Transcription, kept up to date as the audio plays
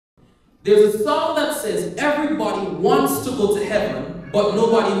There's a song that says everybody wants to go to heaven, but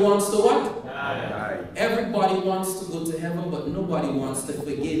nobody wants to what? Die. Everybody wants to go to heaven, but nobody wants to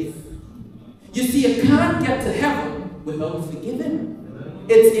forgive. You see, you can't get to heaven without forgiving.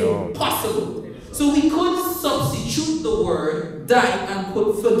 It's impossible. So we could substitute the word die and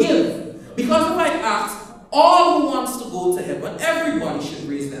put forgive. Because if I ask all who wants to go to heaven, everybody should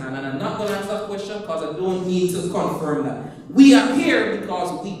raise their hand. And I'm not going to answer that question because I don't need to confirm that. We are here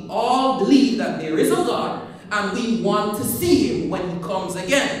because we all believe that there is a God and we want to see him when he comes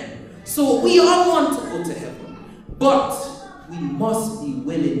again. So we all want to go to heaven. But we must be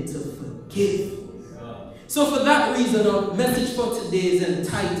willing to forgive. So for that reason, our message for today is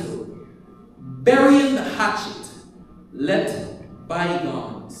entitled, Burying the Hatchet, Let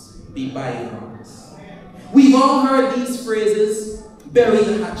Bygones Be Bygones. We've all heard these phrases, bury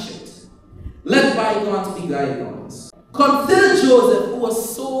the hatchet, let bygones be bygones. Consider Joseph, who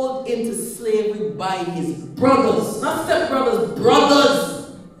was sold into slavery by his brothers, not stepbrothers,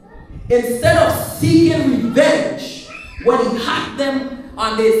 brothers. Instead of seeking revenge when he had them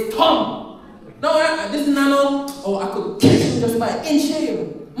on his tongue. No, this is not no, oh, I could catch him just by an inch here.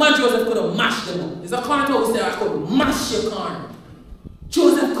 Man, Joseph could have mashed them up. It's a corn who said, I could mash your corn.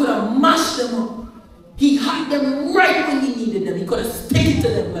 Joseph could have mashed them up. He had them right when he needed them. He could have stick to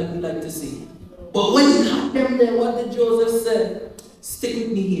them like we like to see. But when he had them there, what did Joseph say? Stick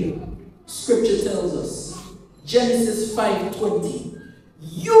with me here. Scripture tells us, Genesis 5:20,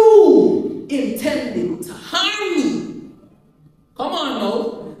 you intended to harm me. Come on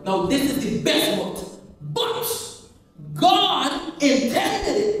now. Now this is the best part. But God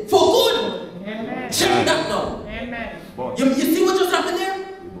intended it for good. Amen. Check that now. Amen. You see what just happened there?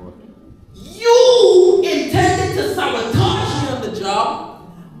 You intended to sabotage me on the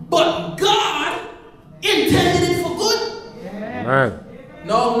job, but God intended it for good. Amen.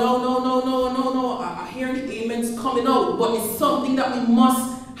 No. I hear the amens coming out, but it's something that we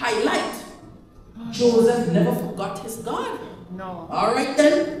must highlight. Joseph never forgot his God. No. All right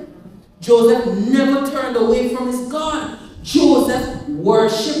then. Joseph never turned away from his God. Joseph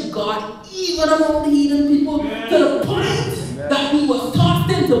worshipped God even among the heathen people to the point that he was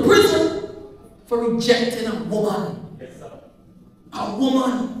tossed into prison for rejecting a woman. A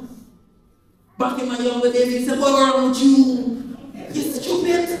woman. Back in my younger days, he said, what's wrong with you? You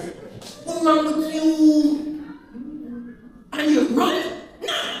stupid. What's wrong with you? And you run?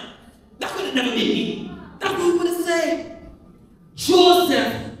 Nah, that could have never been me. That's what he would have said.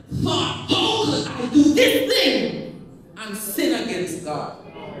 Joseph thought, how could I do this thing and sin against God?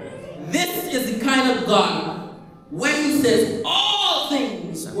 This is the kind of God when he says all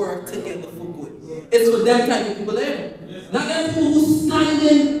things work together for good. It's for that type of people there. Not them people who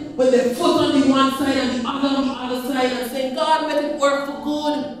standing with their foot on the one side and the other on the other side and saying, God, let it work for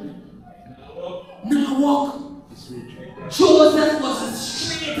good. Now walk. Joseph was as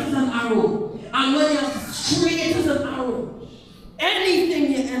straight as an arrow. And when you're straight as an arrow,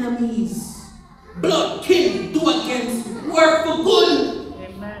 anything your enemies, blood, kin, do against, work for good.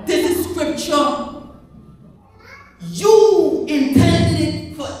 Amen. This is scripture. You intended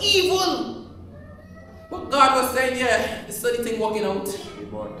it for evil. But God was saying, yeah, the study thing working out.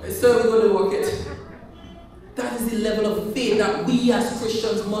 So we're going to work it. That is the level of faith that we as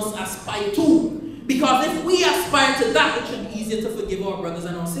Christians must aspire to. Because if we aspire to that, it should be easier to forgive our brothers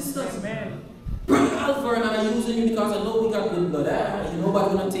and our sisters. Amen. Brother Alfred, and I'm using you because I know we got good blood.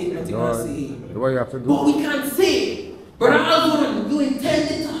 Nobody's going to take nothing and say. What you have to do. But we can't say, Brother Alfred, you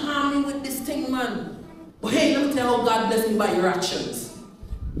intended to harm me with this thing, man. But hey, let me tell you how God blessed me by your actions.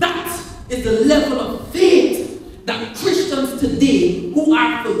 That is the level of faith that Christians today who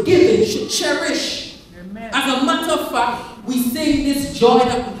are forgiven should cherish. Amen. As a matter of fact, we sing this joy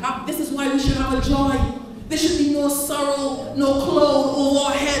that we have. This is why we should have a joy. There should be no sorrow, no cloud over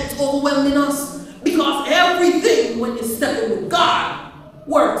our heads overwhelming us. Because everything, when you're stepping with God,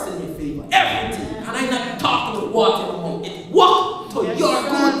 works in your favor. Everything. And I'm not talking about water among it. Walk to your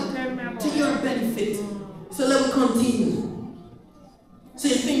good, to your benefit. So let me continue. So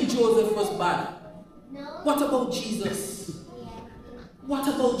you think Joseph was bad? What about Jesus? What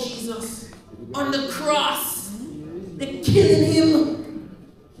about Jesus? On the cross, they're killing him.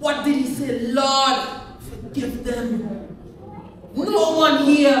 What did he say? Lord, forgive them. No one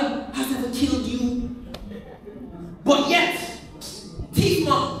here has ever killed you. But yet, thief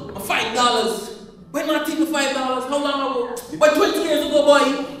man, $5. When my thief $5, how long ago? But 20 years ago,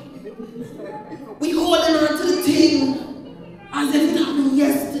 boy. We holding on to the thing as if it happened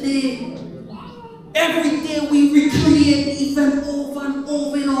yesterday. Every day we recreate the event over and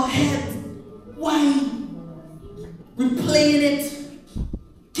over in our head. Why? Replaying it,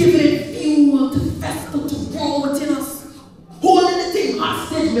 giving it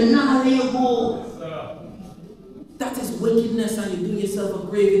hostage, but now let you go. That is wickedness, and you do yourself a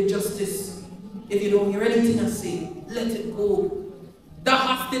grave injustice. If you don't hear anything I say, let it go. That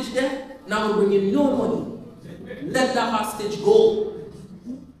hostage there, now will bring you no money. Let that hostage go.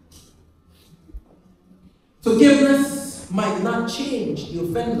 Forgiveness might not change the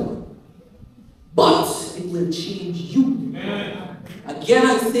offender, but it will change you. Again,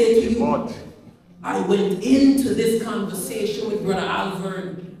 I say to you, I went into this conversation with Brother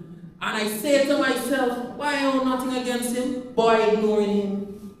Alvern, and I say to myself, why I owe nothing against him? Boy, ignoring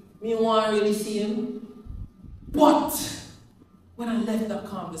him. Me want to really see him. But when I left that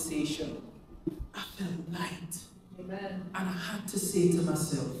conversation, I felt light. Amen. And I had to say to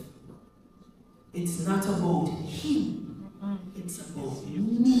myself, it's not about him. It's about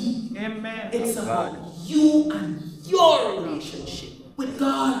me. Amen. It's about you and your relationship with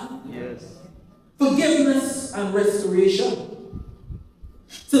God. Yes. Forgiveness and restoration.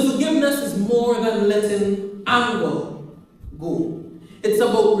 So forgiveness is more than letting anger go. It's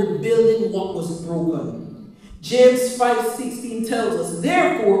about rebuilding what was broken. James 5:16 tells us,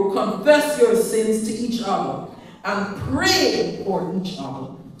 therefore confess your sins to each other and pray for each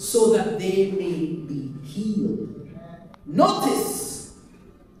other so that they may be healed. Notice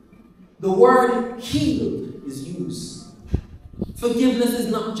the word healed is used. Forgiveness is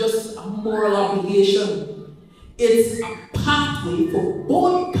not just a moral obligation. It's a pathway for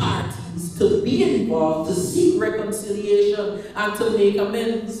both parties to be involved, to seek reconciliation, and to make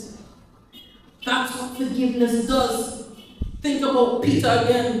amends. That's what forgiveness does. Think about Peter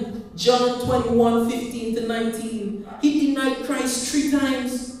again. John 21:15-19. He denied Christ 3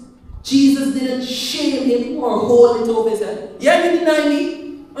 times. Jesus didn't shame him or hold it over his head. Yeah, you deny me.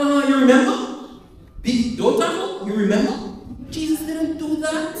 You remember? Don't talk. You remember? Jesus didn't do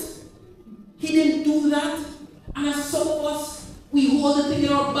that. He didn't do that. And as some of us, we hold the thing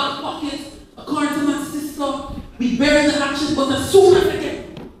in our back pocket. According to my sister, we bury the hatchet, but as soon as I get,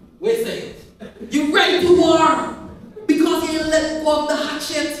 wait a second, you're ready to war because you didn't let go of the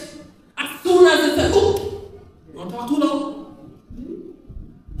hatchet. As soon as it said, oh, don't talk too loud.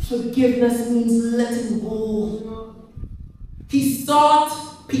 Forgiveness means letting go. He sought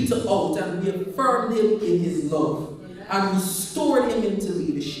Peter out and reaffirmed him in his love and restored him into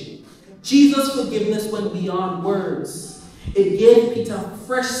leadership. Jesus' forgiveness went beyond words. It gave Peter a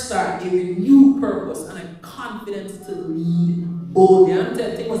fresh start, a renewed purpose, and a confidence to lead boldly. And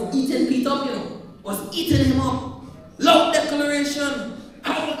it was eating Peter up, was eating him up. Loud declaration.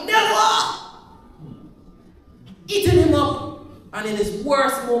 I will never eating him up. And in his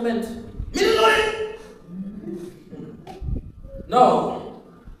worst moment, now,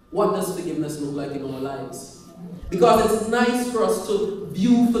 what does forgiveness look like in our lives? Because it's nice for us to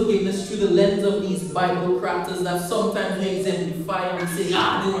view forgiveness through the lens of these Bible characters that sometimes we exemplify and say,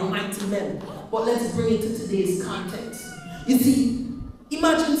 they were mighty men. But let's bring it to today's context. You see,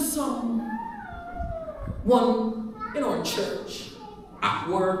 imagine someone in our church, at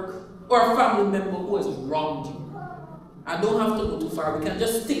work, or a family member who has wronged you. I don't have to go too far. We can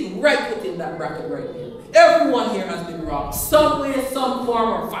just stick right within that bracket right there. Everyone here has been wronged, some way, some form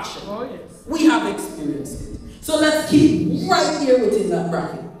or fashion. Oh, yes. We have experienced it. So let's keep right here within that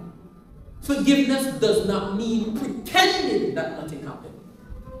bracket. Forgiveness does not mean pretending that nothing happened.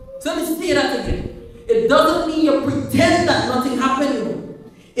 So let me say that again. It doesn't mean you pretend that nothing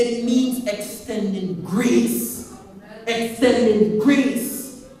happened. It means extending grace. Extending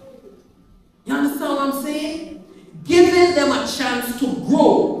grace. You understand what I'm saying? Giving them a chance to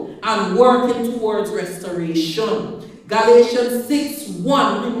grow and working towards restoration. Galatians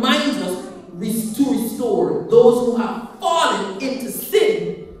 6:1 reminds us to restore those who have fallen into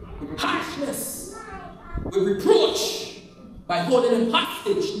sin with harshness, with reproach, by holding them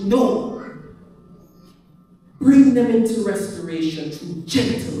hostage. No. Bring them into restoration through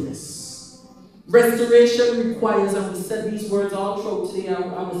gentleness. Restoration requires, and we said these words all throughout today,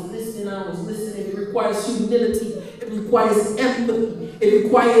 I was listening, it requires humility, it requires empathy, it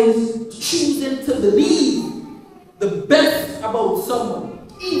requires choosing to believe the best about someone,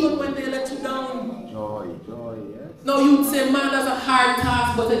 even when they let you down. Joy, yes. Now you'd say, man, that's a hard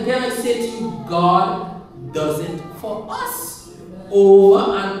task, but again I say to you, God does it for us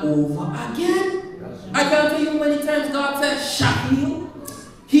over and over again. I can't tell you many times God said, Shakiel,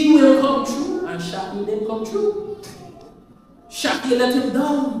 he will come true, and Shakiel didn't come true. Shakiel let him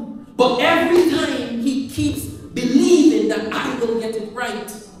down. But every time he keeps believing that I will get it right.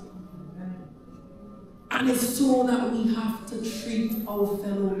 And it's so that we have to treat our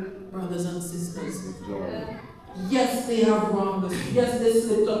fellow brothers and sisters. Yes, they have wronged us. Yes, they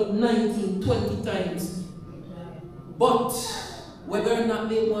slipped up 19, 20 times. But Whether or not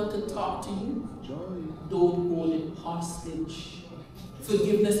they want to talk to you, don't hold it hostage.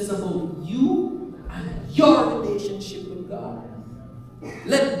 Forgiveness is about you and your relationship with God.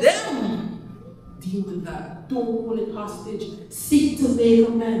 Let them deal with that. Don't hold it hostage. Seek to make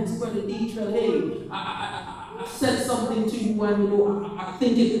amends. Brother Deetra, hey, I said something to you and I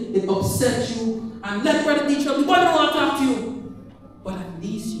think it upset you. And let Brother Deetra, we want to talk to you. But at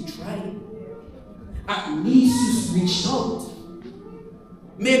least you tried. At least you reached out.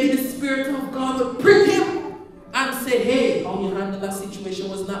 Maybe the Spirit of God would prick him and say, hey, how you handle that situation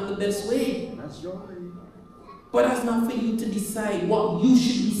was not the best way. That's right. But that's not for you to decide. What you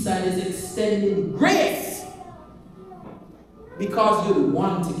should decide is extending grace. Because you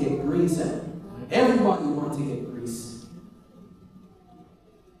want to get grace. Everybody wants to get grace.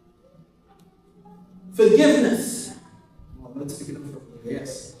 Forgiveness. Well, let's pick it up from here.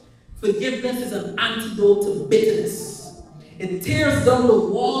 Yes. Forgiveness is an antidote to bitterness. It tears down the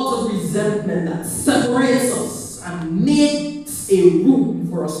walls of resentment that separates us and makes a room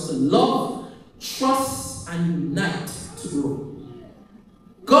for us to love, trust, and unite to grow.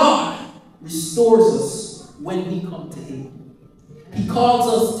 God restores us when we come to Him. He calls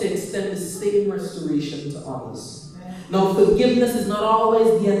us to extend the same restoration to others. Now, forgiveness is not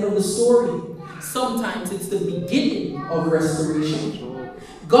always the end of the story. Sometimes it's the beginning of restoration.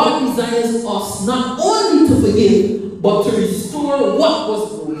 God desires us not only to forgive, but to restore what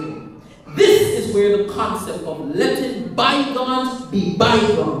was broken. This is where the concept of letting bygones be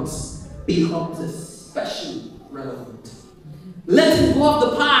bygones becomes especially relevant. Letting go of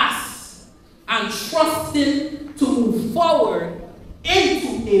the past and trusting to move forward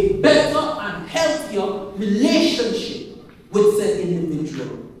into a better and healthier relationship with said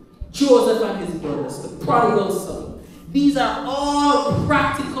individual. Joseph and his brothers, the prodigal son. These are all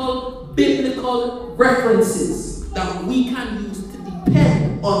practical, biblical references that we can use to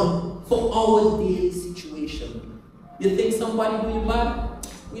depend on for our daily situation. You think somebody doing bad?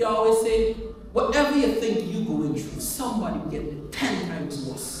 We always say, whatever you think you're going through, somebody getting it 10 times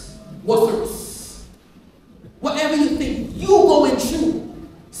worse. Worse. Whatever you think you're going through,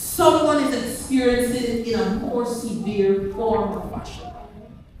 someone is experiencing it in a more severe form or fashion.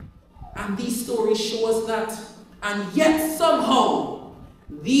 And these stories show us that. And yet somehow,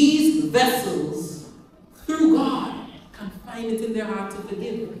 these vessels, through God, can find it in their heart to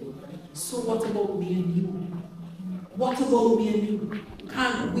forgive. So what about me and you? What about me and you?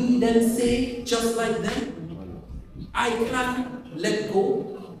 Can't we then say, just like them, I can let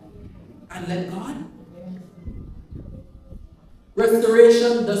go and let God?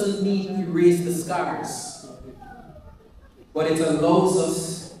 Restoration doesn't mean erase the scars, but it allows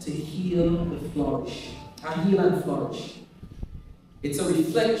us to heal and flourish. It's a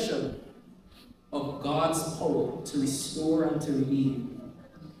reflection of God's power to restore and to redeem.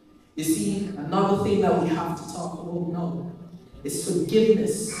 You see, another thing that we have to talk about now is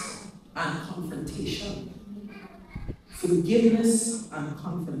forgiveness and confrontation. Forgiveness and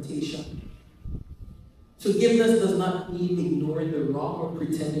confrontation. Forgiveness does not mean ignoring the wrong or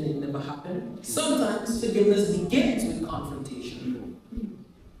pretending it never happened. Sometimes forgiveness begins with confrontation.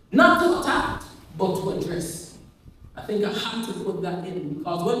 Not to attack, but to address. I think I have to put that in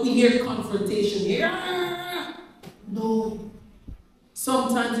because when we hear confrontation, no.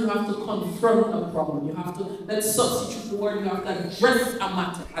 Sometimes you have to confront a problem. You have to, let's substitute the word, you have to address a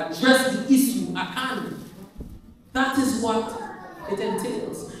matter, address the issue at hand. That is what it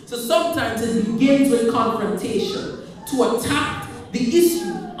entails. So sometimes it begins with confrontation to attack the issue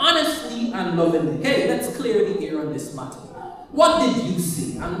honestly and lovingly. Hey, let's clear the air on this matter. What did you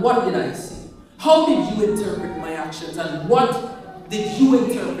say and what did I say? How did you interpret my actions and what did you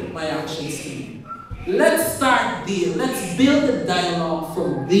interpret my actions to be? Let's start there. Let's build a dialogue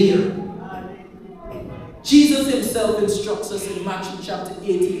from there. Jesus himself instructs us in Matthew chapter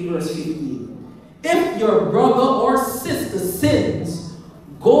 18 verse 15. If your brother or sister sins,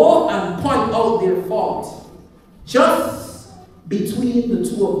 go and point out their fault just between the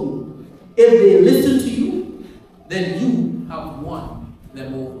two of you. If they listen to you, then you have won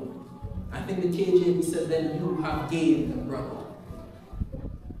them over. I think the KJV said, then you have gained a brother.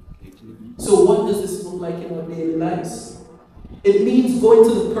 So what does this look like in our daily lives? It means going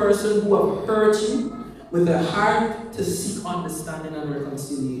to the person who have hurt you with a heart to seek understanding and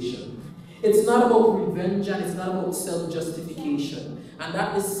reconciliation. It's not about revenge and it's not about self-justification. And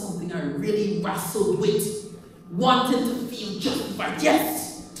that is something I really wrestled with. Wanting to feel justified.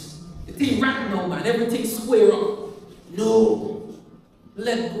 Yes! The thing right now, man. Everything square up. No.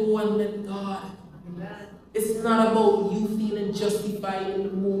 Let go and let God. It's not about you feeling justified in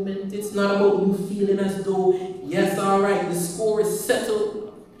the moment. It's not about you feeling as though, yes, all right, the score is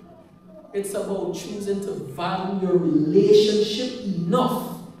settled. It's about choosing to value your relationship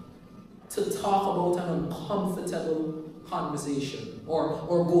enough to talk about an uncomfortable conversation or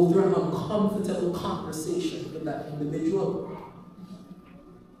go through an uncomfortable conversation with that individual.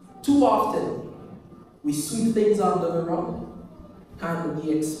 Too often, we sweep things under the rug and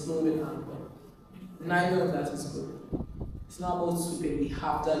we explode in anger. Neither of that is good. It's not about sweeping. We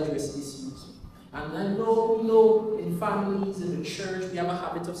have to address issues. And I know in families, in the church, we have a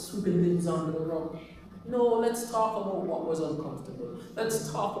habit of sweeping things under the rug. No, let's talk about what was uncomfortable.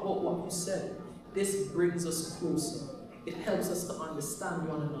 Let's talk about what you said. This brings us closer. It helps us to understand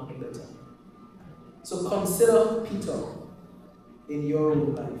one another better. So consider Peter in your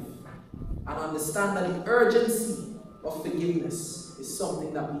own life and understand that the urgency of forgiveness is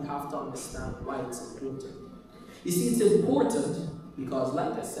something that we have to understand why it's important. You see, it's important because,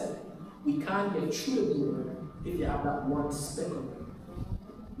 like I said, we can't get through the door if you have that one speck of it.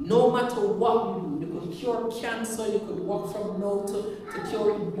 No matter what you do, you could cure cancer, you could walk from now to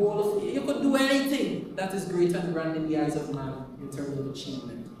cure Ebola, you could do anything that is great and grand in the eyes of man in terms of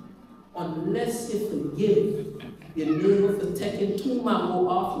achievement. Unless you forgive your neighbor for taking 2 mango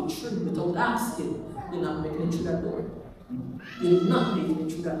off your tree without asking, you're not making it through that door. You're not making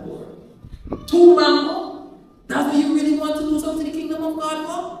it through that door. 2 mango? That's what you really want to do something in the kingdom of God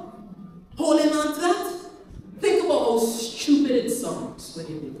for? Holding on to that? Think about how stupid it sounds when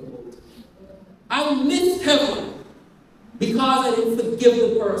you think about it. I missed heaven because I didn't forgive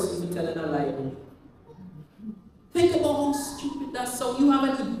the person for telling a lie on me. Think about how stupid that sounds. You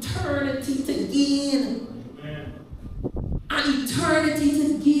have an eternity to gain. An eternity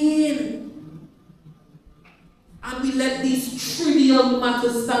to gain. And we let these trivial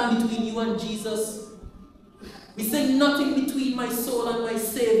matters stand between you and Jesus. We say nothing between my soul and my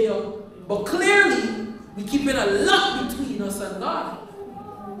Savior. But clearly, we're keeping a lot between us and God.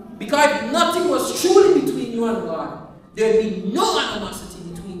 Because if nothing was truly between you and God, there'd be no animosity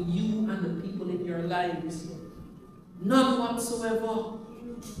between you and the people in your lives. None whatsoever.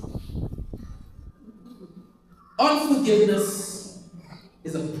 Unforgiveness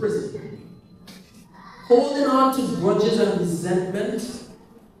is a prison. Holding on to grudges and resentment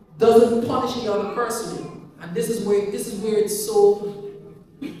doesn't punish the other person. And this is where it's so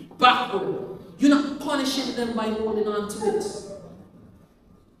backward. You're not punishing them by holding on to it.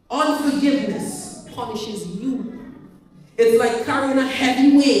 Unforgiveness punishes you. It's like carrying a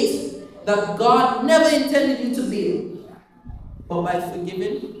heavy weight that God never intended you to bear. But by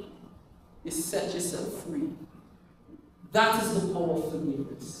forgiving, you set yourself free. That is the power of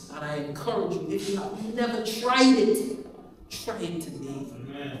forgiveness. And I encourage you, if you have never tried it, try it today.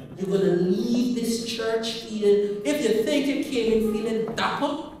 Amen. You're going to leave this church feeling, if you think you came in feeling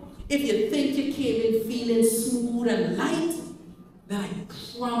dapper, if you think you came in feeling smooth and light, then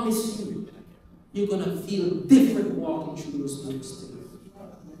I promise you, you're going to feel different walking through those books today.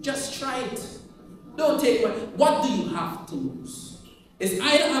 Just try it. Don't take my... What do you have to lose? Is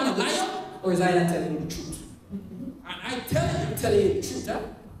either I'm a liar or is either telling you the truth? And I'm telling you the truth. Huh?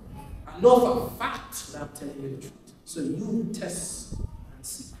 I know for a fact that I'm telling you the truth. So you test and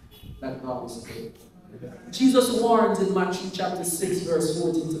see that God is good. Jesus warns in Matthew chapter 6, verse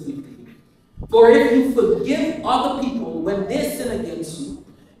 14 to 15. For if you forgive other people when they sin against you,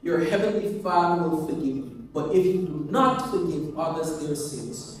 your heavenly Father will forgive you. But if you do not forgive others their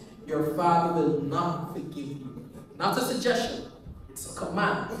sins, your Father will not forgive you. Not a suggestion, it's a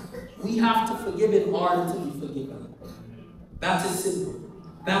command. We have to forgive in order to be forgiven. That is simple.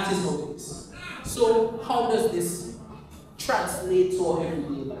 That is how it is. So how does this translate to our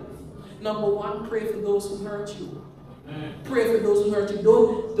everyday life? Number one, pray for those who hurt you. Pray for those who hurt you.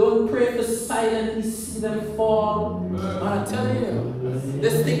 Don't pray for silently see them fall. I'm telling you,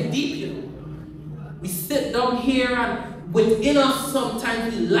 let's think deep, you know. We sit down here and within us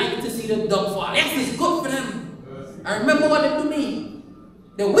sometimes we like to see the dog fall. Yes, it's good for them. I remember what they do to me.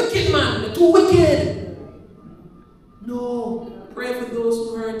 The wicked man, the too wicked. No, pray for those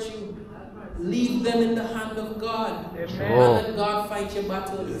who hurt you. Leave them in the hand of God. Amen. And let God fight your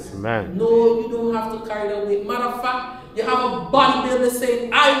battles. Amen. No, you don't have to carry that weight. Matter of fact, you have a bodybuilder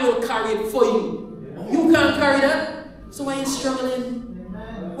saying, I will carry it for you. Yeah. You can't carry that. So why are you struggling?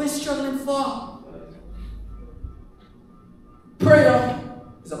 Amen. What are you struggling for? Prayer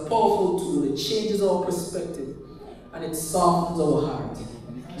is a powerful tool. It changes our perspective and it softens our heart.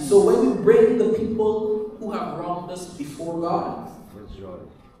 So when we bring the people who have wronged us before God,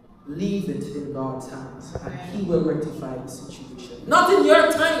 leave it in God's hands and He will rectify the situation. Not in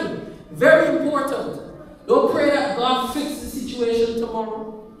your time. Very important. Don't pray that God fixes the situation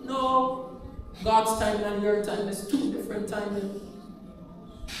tomorrow. No. God's timing and your time is two different timing.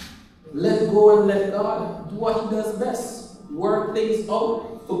 Let go and let God do what He does best. Work things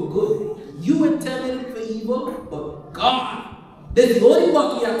out for good. You intended it for evil, but God. There's the only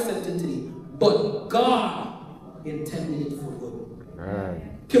what we accepted today. But God intended it for good. Right.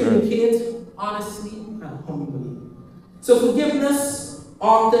 Communicate honestly and humbly. So forgiveness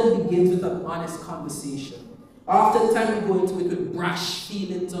often begins with an honest conversation. Oftentimes we go into it with brash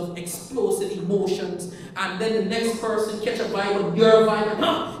feelings of explosive emotions, and then the next person catch a vibe of your vibe,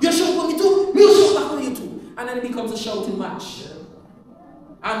 and you shout for me too, me shout back for you too. And then it becomes a shouting match.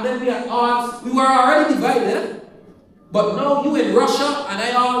 And then we are at odds. We were already divided, but now you in Russia and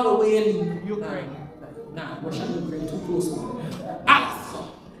I all the way in Ukraine. Nah, Russia and Ukraine too close now.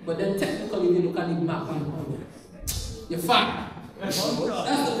 But then technically if you look at the map, you're fine. That's the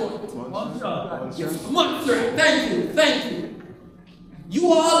point. Montserrat. Thank you.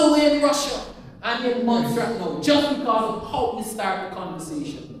 You are all the way in Russia and in Montserrat now, just because of how we start the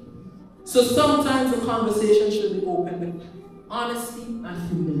conversation. So sometimes the conversation should be open with honesty and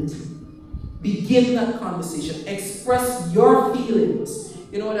humility. Begin that conversation. Express your feelings.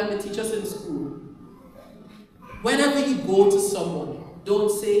 You know what I'm going to teach us in school? Whenever you go to someone, don't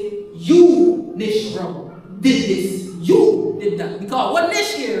say, you, Nish Brown, did this. You did that. Because what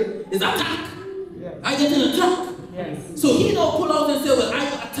Nish here is attack. Yes. I get an attack. Yes. So he don't pull out and say, well, I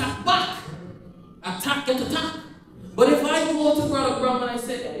attack back. Attack, get attack. But if I go to Brother Brown and I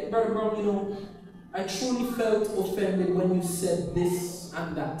say, hey, Brother Brown, you know, I truly felt offended when you said this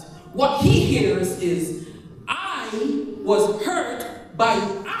and that. What he hears is, I was hurt by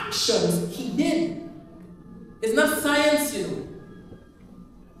actions he did. It's not science, you know.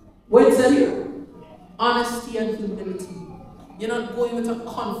 What is that here? Honesty and humility. You're not going with a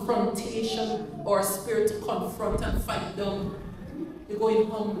confrontation or a spirit to confront and fight down. You're going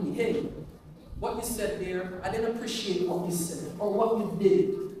humbly. Hey, what you said there, I didn't appreciate what you said, or what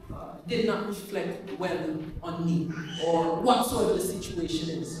you did not reflect well on me, or whatsoever the situation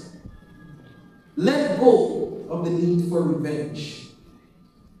is. Let go of the need for revenge.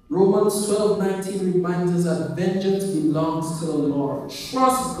 Romans 12:19 reminds us that vengeance belongs to the Lord.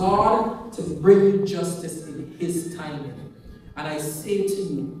 Trust God to bring you justice in His timing. And I say to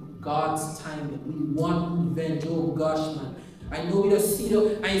you, God's timing. We want revenge. Oh gosh, man. I know we don't see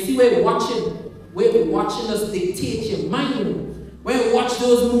it. And you see where we're watching us dictate your mind. When you watch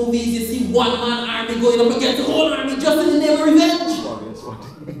those movies, you see one man army going up against the whole army just in the name of revenge.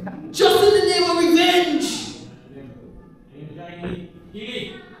 Just in the name of revenge.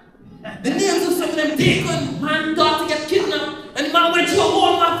 The names of some of them taken, man, daughter get kidnapped, and the man went to a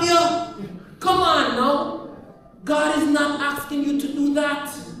whole mafia. Come on now. God is not asking you to do that.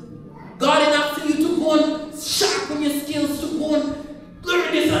 God is asking you to go and sharpen your skills, to go and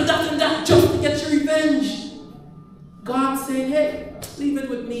learn this and that just to get your revenge. God saying, hey, leave it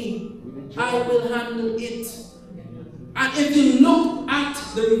with me. I will handle it. And if you look at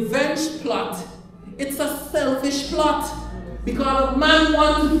the revenge plot, it's a selfish plot. Because a man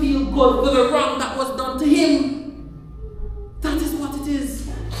wants to feel good for the wrong that was done to him. That is what it is.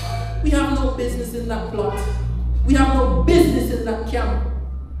 We have no business in that plot. We have no business in that camp.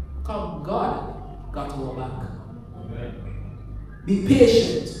 Because God got our back. Be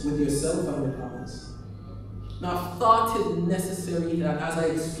patient with yourself and with others. Now, I thought it necessary that as I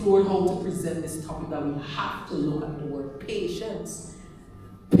explored how to present this topic, that we have to look at the word patience.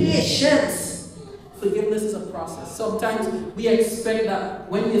 Patience. Forgiveness is a process. Sometimes we expect that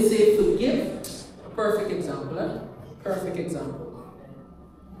when you say forgive, a perfect example, Perfect example.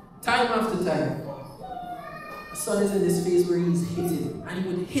 Time after time, a son is in this phase where he's hitting, and he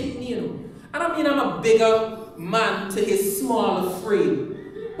would hit me, you know. And I mean, I'm a bigger man to his smaller frame.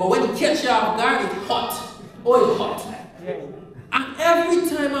 But when he catch you off guard, it's hot. Oh, it's hot. And every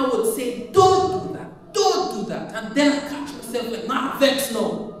time I would say, don't do that, don't do that. And then I catch myself like, nah, I vex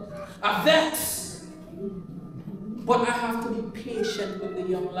now. I vex. But I have to be patient with the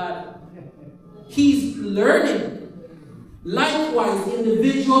young lad. He's learning. Likewise, the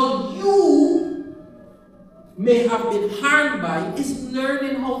individual you may have been harmed by is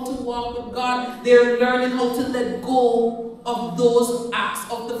learning how to walk with God. They're learning how to let go of those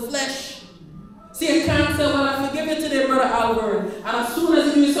acts of the flesh. See, I can't say, well, I forgive you today, Brother Albert. And as soon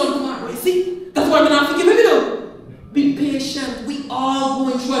as you do something tomorrow, you see, that's why I'm not forgiving you. Be patient. We all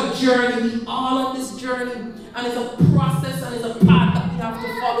going through a journey. We all on this journey. And it's a process and it's a path that we have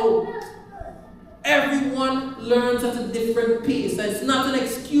to follow. Everyone learns at a different pace. And it's not an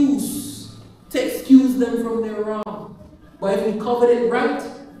excuse to excuse them from their wrong. But if you covered it right,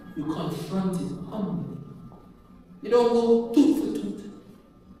 you confront it humbly. You don't go tooth for tooth.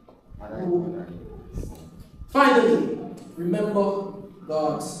 No. Finally, remember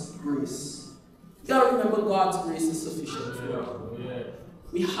God's grace. You gotta remember God's grace is sufficient.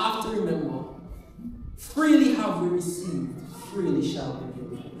 We have to remember, freely have we received, freely shall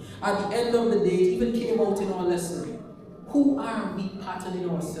we give. At the end of the day, it even came out in our lesson. Who are we patterning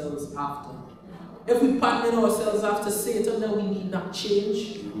ourselves after? If we pattern ourselves after Satan, then we need not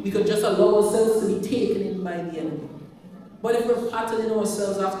change. We could just allow ourselves to be taken in by the enemy. But if we're patterning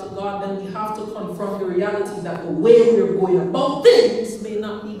ourselves after God, then we have to confront the reality that the way we're going about things may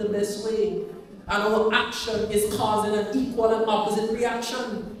not be the best way. And our action is causing an equal and opposite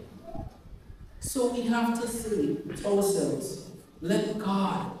reaction. So we have to say to ourselves, let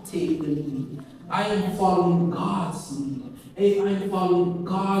God take the lead. I am following God's lead. If I am following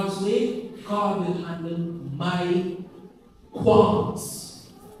God's way, God will handle my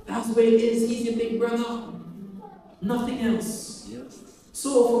qualms. That's where it is. He's your big brother. Nothing else. Yes.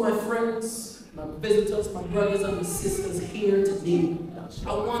 So for my friends, my visitors, my brothers and my sisters here today,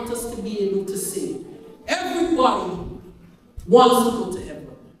 I want us to be able to say, everybody wants to go to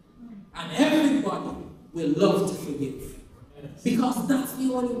heaven. And everybody will love to forgive. Because that's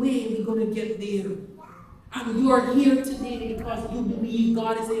the only way we're going to get there. And you are here today because you believe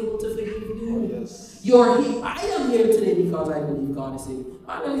God is able to forgive you. Yes. You're here. I am here today because I believe God is able.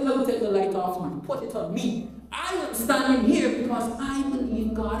 I'm not going to take the light off and put it on me. I am standing here because I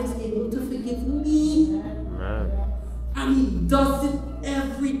believe God is able to forgive me. Amen. And He does it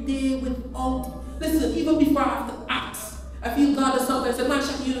every day without. Listen, even before I have to ask, I feel God does something. I say, man,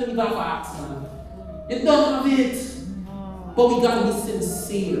 Shakiel, you don't even have to ask, man. You don't have it. But we got to be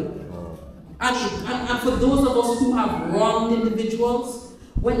sincere. And for those of us who have wronged individuals,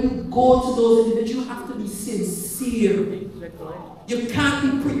 when you go to those individuals, you have to be sincere. You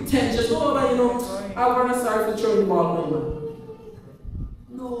can't be pretentious. Oh, you know, I'm very sorry for throwing the ball.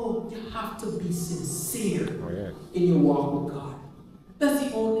 No, you have to be sincere in your walk with God. That's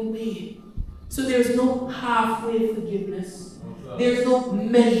the only way. So there's no halfway forgiveness. There's no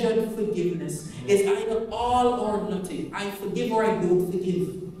measured forgiveness. It's either all or nothing. I forgive or I don't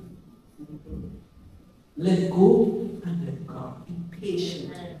forgive. Let go and let God. Be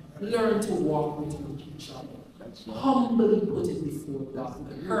patient. Learn to walk with each other. Humbly put it before God.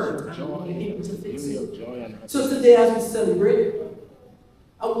 Hurt and be able to fix it. So today as we celebrate,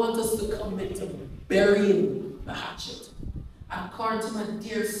 I want us to commit to burying the hatchet. According to my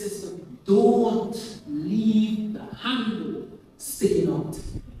dear sister, don't leave the handle sticking out.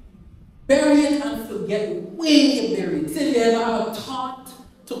 Bury it and forget where you buried it. If you ever have a thought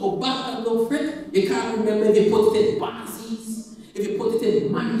to go back and look for it, you can't remember if you put it in Basis, if you put it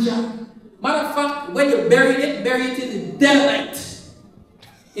in Manja. Matter of fact, when you bury it in the daylight,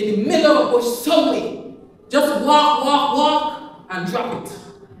 in the middle of a bush somewhere. Just walk, and drop it.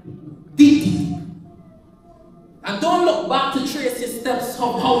 Deep. And don't look back to trace your steps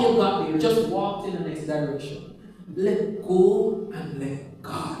of how you got there. Just walk in the next direction. Let go and let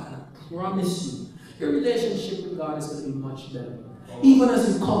God. And I promise you, your relationship with God is going to be much better. Even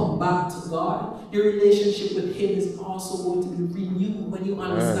as you come back to God, your relationship with Him is also going to be renewed when you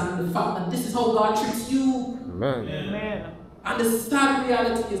understand the fact that this is how God treats you. Amen. Amen. And the sad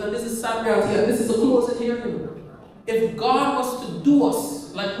reality is, and this is sad reality, and this is a closing here. If God was to do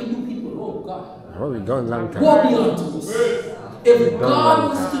us like we do people, oh God, what we done long time. What beyond to us? If God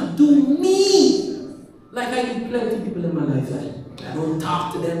was to do me like I do plenty of people in my life, I don't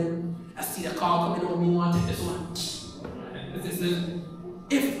talk to them. I see the car coming on me, want to take this one.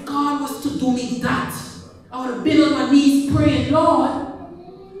 If God was to do me that, I would have been on my knees praying, Lord,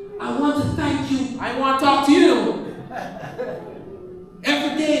 I want to thank you. I want to talk to you.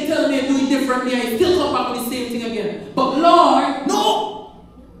 Every day tell me I do it differently, I still come back with the same thing again. But Lord, no!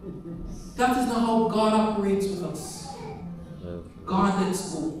 That is not how God operates with us. God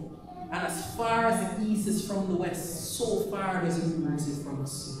lets go. And as far as the east is from the west, so far as He removes it from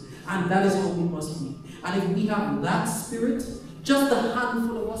us. And that is how we must be. And if we have that spirit, just a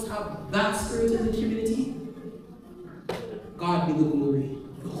handful of us have that spirit in the community, God be the glory.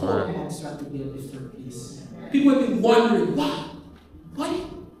 The whole monster had to be a different place. People will be wondering, what?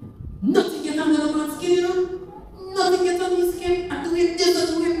 Nothing gets under the man's skin, you know? Nothing gets on his skin. And doing this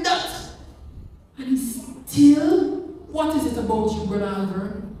and doing that. And he's still, what is it about you, Brother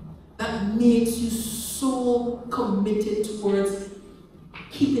Albert, that makes you so committed towards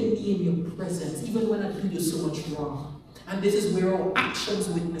keeping me in your presence, even when I do you so much wrong? And this is where our actions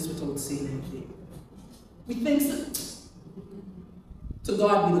witness without saying anything. We think so. To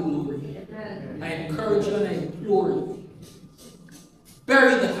God be the glory. I encourage you and I implore you.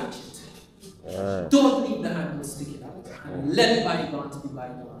 Bury the hatchet. Don't leave the handle sticking out. And let bygones be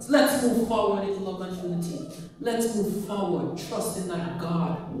bygones. Let's move forward in love and unity. Let's move forward trusting that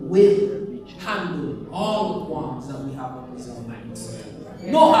God will handle all the qualms that we have on these minds.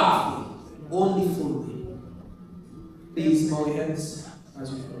 No halfway, only full way. Please bow your heads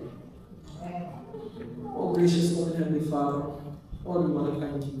as we pray. Oh, gracious Lord, Heavenly Father, Lord, we want to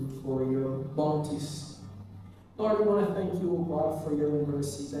thank you for your bounties. Lord, we want to thank you, O God, for your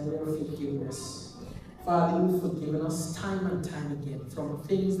mercies and your forgiveness. Father, you've forgiven us time and time again from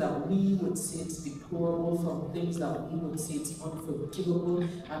things that we would say it's deplorable, from things that we would say it's unforgivable.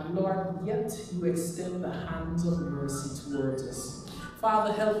 And Lord, yet you extend the hands of mercy towards us.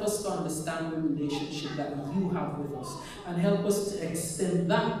 Father, help us to understand the relationship that you have with us, and help us to extend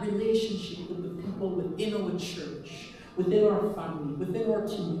that relationship with the people within our church, within our family, within our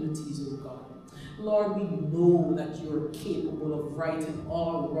communities, oh God. Lord, we know that you're capable of righting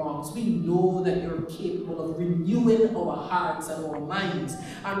all wrongs. We know that you're capable of renewing our hearts and our minds.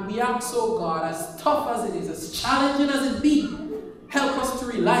 And we ask, oh God, as tough as it is, as challenging as it be, help us to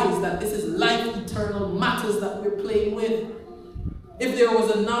realize that this is life eternal matters that we're playing with. If there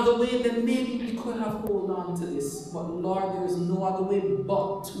was another way, then maybe we could have hold on to this. But Lord, there is no other way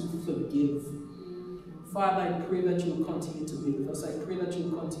but to forgive. Father, I pray that you will continue to be with us. I pray that you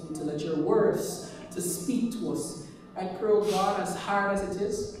will continue to let your words to speak to us. I pray, oh God, as hard as it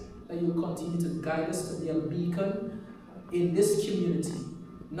is, that you will continue to guide us to be a beacon in this community,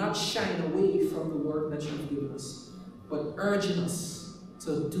 not shine away from the work that you've given us, but urging us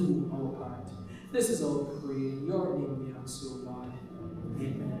to do our part. This is our prayer. In your name we ask, oh God.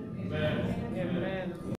 Amen. Amen. Amen.